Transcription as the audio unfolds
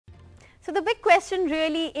So the big question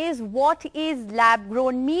really is, what is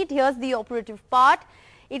lab-grown meat? Here's the operative part.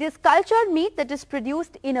 It is cultured meat that is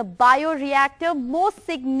produced in a bioreactor, most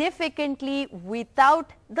significantly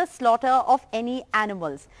without the slaughter of any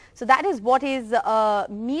animals. So that is what is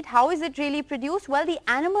meat. How is it really produced? Well, the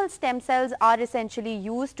animal stem cells are essentially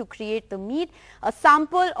used to create the meat. A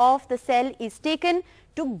sample of the cell is taken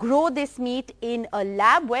to grow this meat in a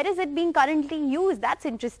lab. Where is it being currently used? That's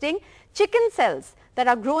interesting. Chicken cells that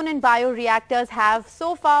are grown in bioreactors have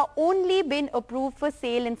so far only been approved for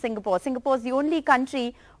sale in Singapore. Singapore is the only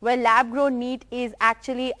country where lab-grown meat is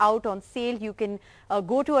actually out on sale. You can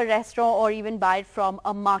go to a restaurant or even buy it from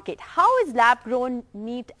a market. How is lab-grown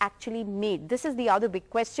meat actually made? This is the other big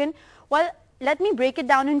question. Well, let me break it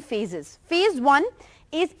down in phases. Phase 1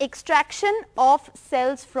 is extraction of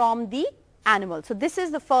cells from the animal. So this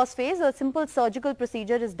is the first phase. A simple surgical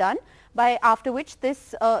procedure is done, after which the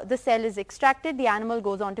cell is extracted. The animal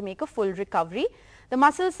goes on to make a full recovery. The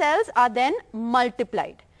muscle cells are then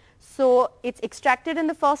multiplied. So it's extracted in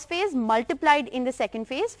the first phase, multiplied in the second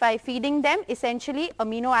phase by feeding them essentially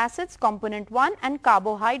amino acids component 1 and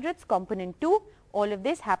carbohydrates component 2, all of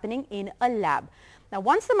this happening in a lab. Now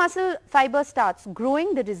once the muscle fiber starts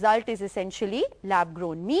growing, the result is essentially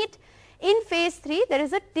lab-grown meat. In phase 3, there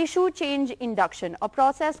is a tissue change induction, a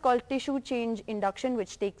process called tissue change induction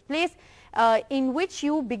which takes place in which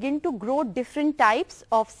you begin to grow different types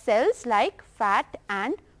of cells like fat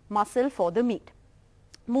and muscle for the meat.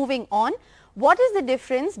 Moving on, what is the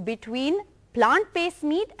difference between plant-based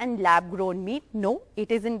meat and lab-grown meat? No,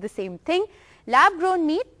 it isn't the same thing. Lab-grown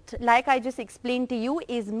meat, like I just explained to you,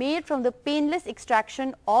 is made from the painless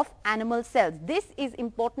extraction of animal cells. This is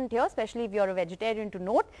important here, especially if you are a vegetarian, to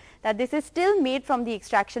note that this is still made from the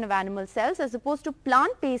extraction of animal cells, as opposed to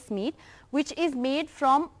plant-based meat, which is made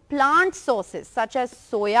from plant sources such as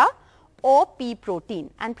soya or pea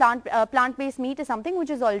protein. And plant-based meat is something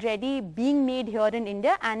which is already being made here in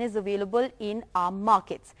India and is available in our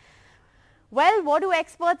markets. Well, what do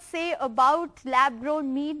experts say about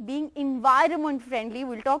lab-grown meat being environment friendly?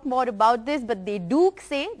 We'll talk more about this, but they do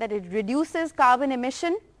say that it reduces carbon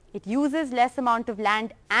emission, it uses less amount of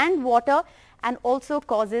land and water, and also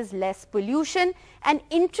causes less pollution. An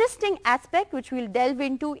interesting aspect which we'll delve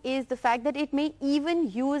into is the fact that it may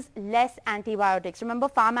even use less antibiotics. Remember,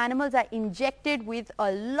 farm animals are injected with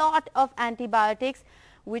a lot of antibiotics,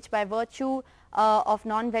 which by virtue of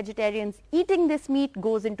non-vegetarians eating this meat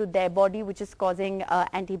goes into their body, which is causing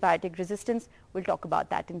antibiotic resistance. We'll talk about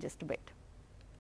that in just a bit.